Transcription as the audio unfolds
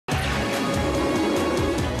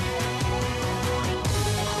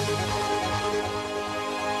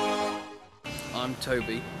I'm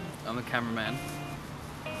Toby, I'm the cameraman.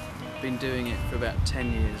 Been doing it for about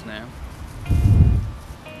 10 years now.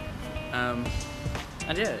 And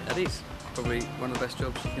yeah, it is probably one of the best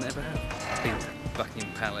jobs you can ever have. Been to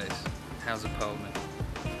Buckingham Palace, House of Parliament,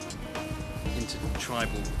 into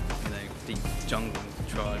tribal, deep jungle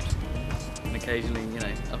tribes, and occasionally,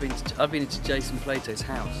 I've been into Jason Plato's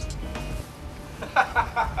house.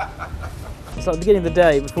 It's like the beginning of the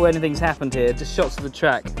day, before anything's happened here, just shots of the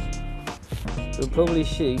track. We'll probably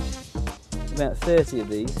shoot about 30 of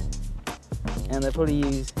these, and they'll probably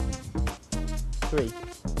use 3.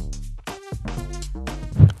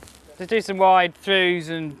 Let's do some wide throughs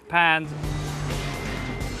and pans.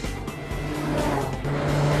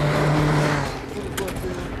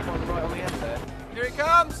 Here it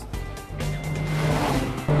comes!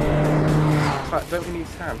 Right, don't we need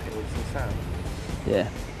sand here? We need some sand. Yeah,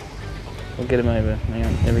 we'll get him over. Hang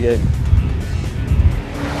on, here we go.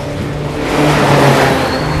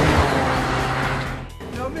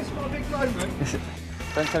 Did I miss my big moment?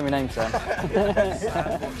 Don't tell me name, Sam.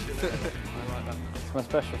 It's my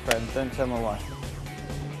special friend, don't tell my wife.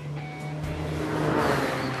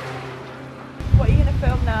 What are you going to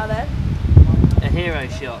film now then? A hero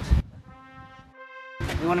shot.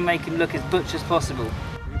 We want to make him look as butch as possible.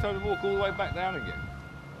 You told him to walk all the way back down again.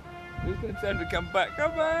 Who's going to tell him to come back?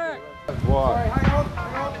 Come back! Toby! Why?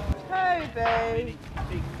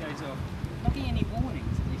 Not getting any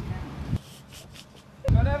warnings at these cameras.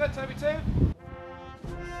 Whatever, Toby 2.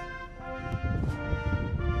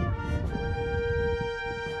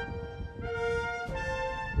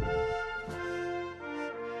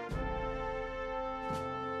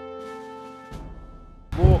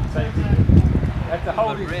 Walk, safety. Had to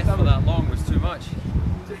hold The his breath stomach. for that long was too much.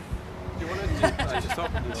 Do you want to just stop?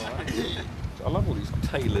 I love all these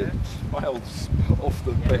tailored smiles off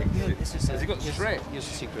the thing. Has he got stretch? Here's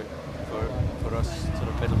the secret for us sort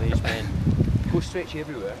of middle-aged men. Go stretchy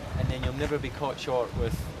everywhere, and then you'll never be caught short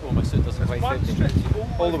with, oh, my suit doesn't quite One fit me.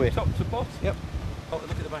 stretch All the way. top to bottom. Yep. Oh,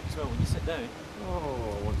 look at the back as well. When you sit down,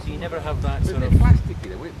 Oh, so you never have that isn't sort it of. plasticky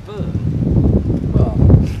though? It burn. Well,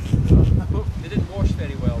 they didn't wash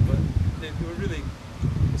very well, but they were really,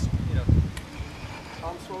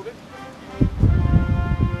 Arms folded.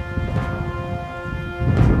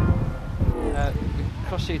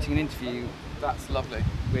 Cross shooting an interview That's lovely.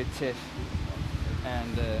 with Tiff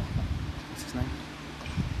and what's his name?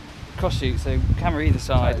 Cross shoot, so camera either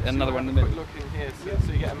side, and another one in the Quick middle. look in here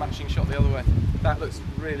so you get a matching shot the other way. That looks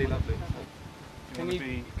really lovely. Can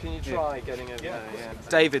you try getting over there? Yeah.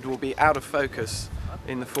 David will be out of focus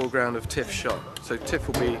in the foreground of Tiff's shot. So Tiff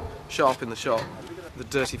will be sharp in the shot. The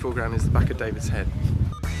dirty foreground is the back of David's head.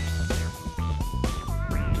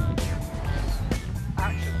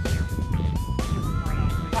 Action.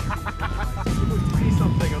 Did you see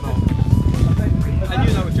something or not? I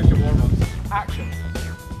knew that was just a warm-up. Action.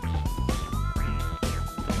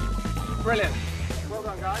 Brilliant. Well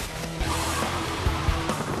done, guys.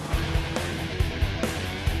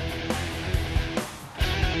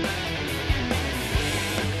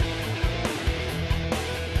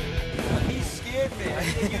 He scared me. I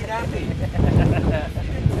think you're nappy. You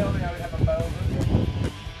didn't tell me I would have a bowel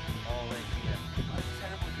movement. Oh, right, yeah. I'm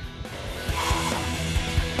terrible.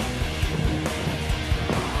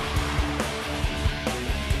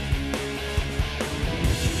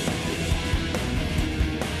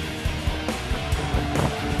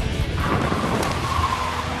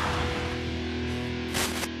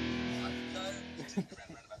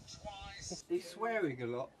 He's swearing a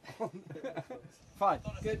lot. Fine.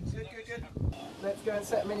 Good. Let's go and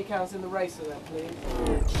set mini cams in the racer then, please.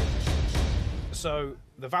 So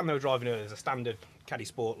the van they were driving earlier is a standard Caddy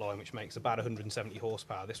Sportline, which makes about 170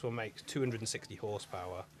 horsepower. This one makes 260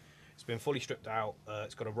 horsepower. It's been fully stripped out.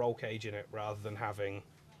 It's got a roll cage in it rather than having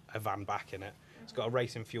a van back in it. It's got a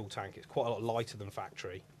racing fuel tank. It's quite a lot lighter than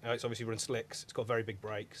factory. It's obviously run slicks. It's got very big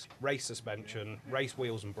brakes, race suspension, race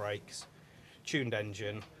wheels and brakes, tuned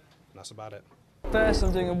engine, and that's about it. First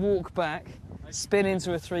I'm doing a walk back, spin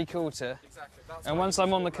into a 3/4, and once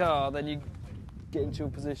I'm on the car, then you get into your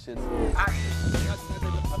position.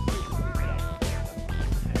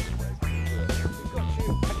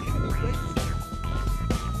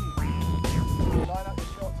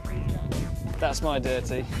 That's my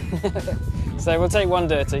dirty. So we'll take one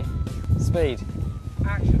dirty. Speed.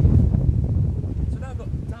 Action. So now I've got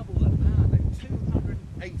double that power, like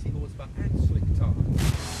 280 horsepower and slick tyre.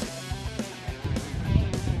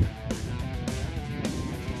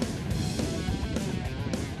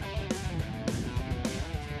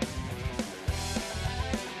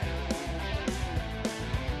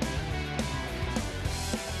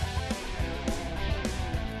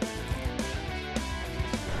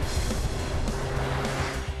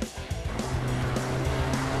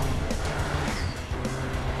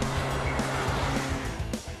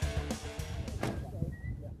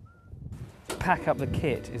 pack up the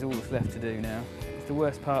kit is all that's left to do now. It's the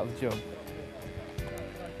worst part of the job.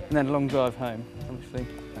 And then a long drive home, obviously.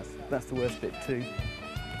 That's the worst bit too.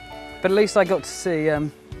 But at least I got to see,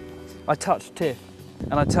 I touched Tiff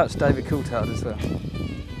and I touched David Coulthard as well.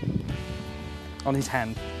 On his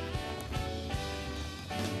hand.